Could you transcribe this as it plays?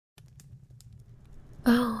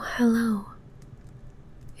Oh, hello.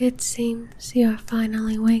 It seems you're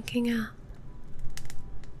finally waking up.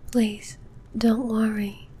 Please, don't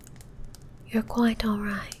worry. You're quite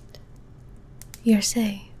alright. You're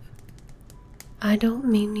safe. I don't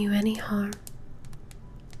mean you any harm.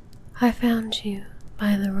 I found you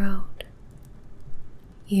by the road.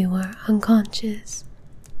 You were unconscious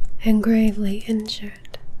and gravely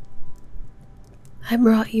injured. I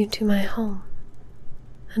brought you to my home,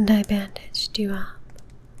 and I bandaged you up.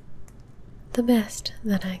 The best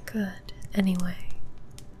that I could, anyway.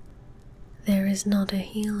 There is not a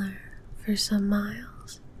healer for some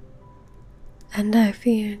miles, and I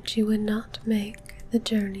feared you would not make the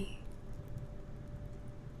journey.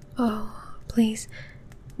 Oh, please,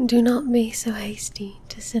 do not be so hasty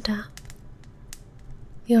to sit up.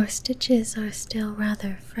 Your stitches are still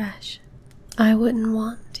rather fresh. I wouldn't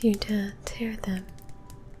want you to tear them.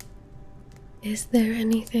 Is there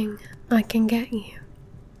anything I can get you?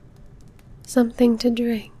 Something to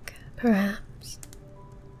drink, perhaps?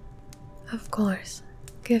 Of course,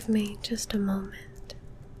 give me just a moment.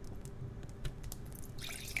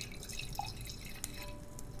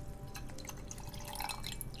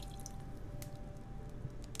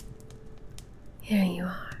 Here you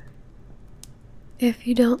are. If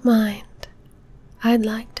you don't mind, I'd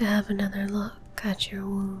like to have another look at your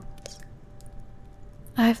wounds.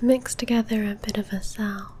 I've mixed together a bit of a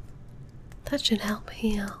salve that should help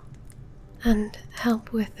heal and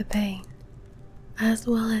help with the pain, as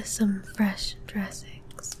well as some fresh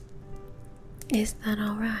dressings. Is that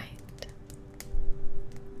all right?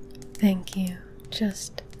 Thank you.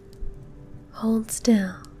 Just hold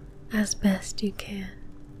still as best you can.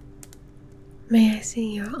 May I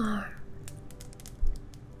see your arm?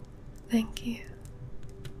 Thank you.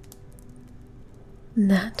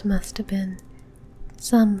 That must have been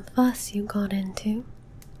some fuss you got into.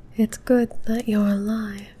 It's good that you're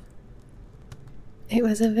alive. It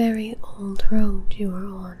was a very old road you were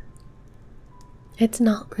on. It's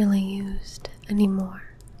not really used anymore.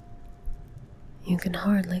 You can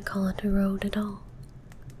hardly call it a road at all.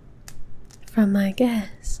 From my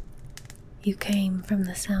guess, you came from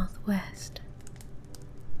the southwest.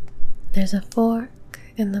 There's a fork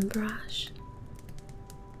in the brush.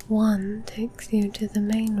 One takes you to the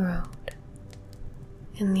main road,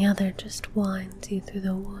 and the other just winds you through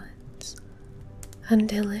the woods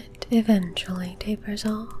until it eventually tapers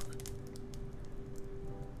off.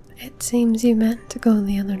 It seems you meant to go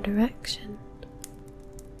the other direction,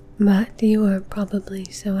 but you were probably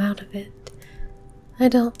so out of it, I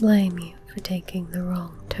don't blame you for taking the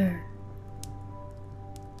wrong turn.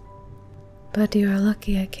 But you're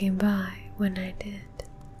lucky I came by when I did.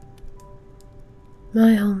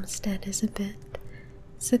 My homestead is a bit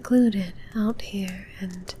secluded out here,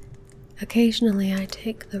 and occasionally I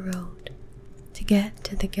take the road to get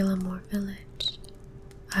to the Gillimore village.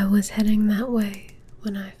 I was heading that way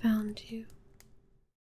when I found you.